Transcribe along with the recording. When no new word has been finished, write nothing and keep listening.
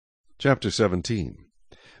Chapter 17.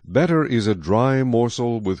 Better is a dry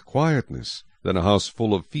morsel with quietness than a house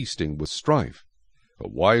full of feasting with strife. A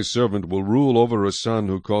wise servant will rule over a son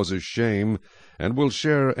who causes shame, and will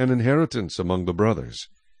share an inheritance among the brothers.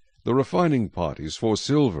 The refining pot is for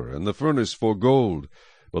silver, and the furnace for gold,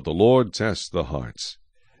 but the Lord tests the hearts.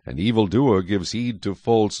 An evildoer gives heed to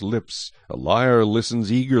false lips, a liar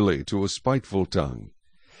listens eagerly to a spiteful tongue.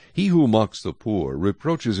 He who mocks the poor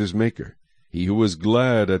reproaches his Maker. He who is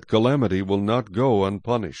glad at calamity will not go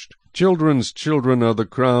unpunished. Children's children are the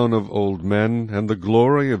crown of old men, and the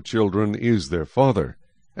glory of children is their father.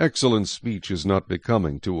 Excellent speech is not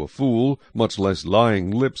becoming to a fool, much less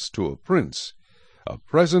lying lips to a prince. A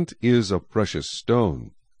present is a precious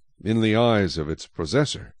stone in the eyes of its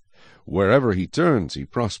possessor. Wherever he turns, he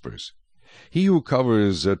prospers. He who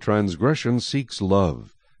covers a transgression seeks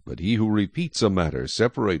love, but he who repeats a matter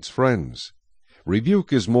separates friends.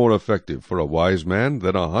 Rebuke is more effective for a wise man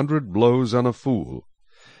than 100 blows on a fool.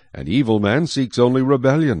 An evil man seeks only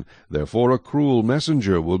rebellion, therefore a cruel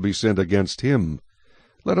messenger will be sent against him.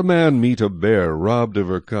 Let a man meet a bear robbed of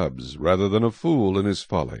her cubs, rather than a fool in his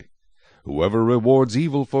folly. Whoever rewards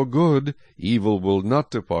evil for good, evil will not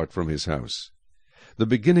depart from his house. The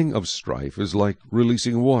beginning of strife is like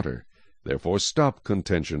releasing water, therefore stop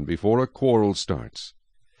contention before a quarrel starts.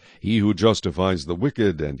 He who justifies the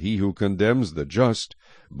wicked and he who condemns the just,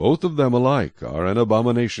 both of them alike are an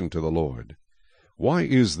abomination to the Lord. Why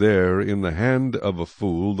is there in the hand of a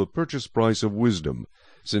fool the purchase price of wisdom,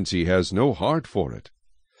 since he has no heart for it?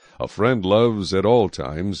 A friend loves at all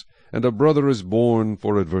times, and a brother is born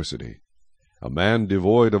for adversity. A man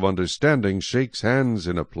devoid of understanding shakes hands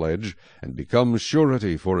in a pledge, and becomes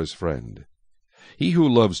surety for his friend. He who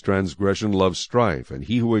loves transgression loves strife, and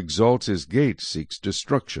he who exalts his gate seeks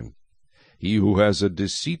destruction. He who has a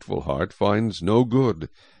deceitful heart finds no good,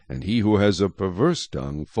 and he who has a perverse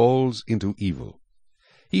tongue falls into evil.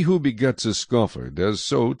 He who begets a scoffer does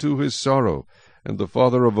so to his sorrow, and the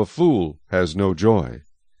father of a fool has no joy.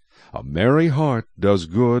 A merry heart does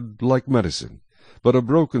good like medicine, but a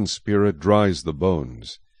broken spirit dries the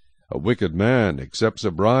bones. A wicked man accepts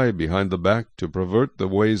a bribe behind the back to pervert the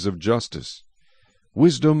ways of justice.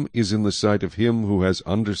 Wisdom is in the sight of him who has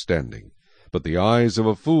understanding, but the eyes of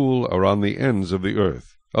a fool are on the ends of the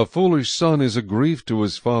earth. A foolish son is a grief to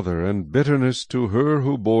his father, and bitterness to her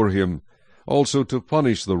who bore him. Also to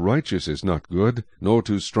punish the righteous is not good, nor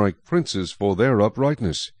to strike princes for their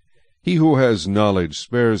uprightness. He who has knowledge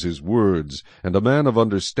spares his words, and a man of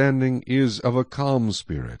understanding is of a calm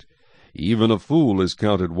spirit. Even a fool is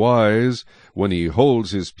counted wise when he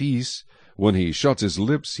holds his peace. When he shuts his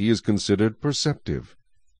lips, he is considered perceptive.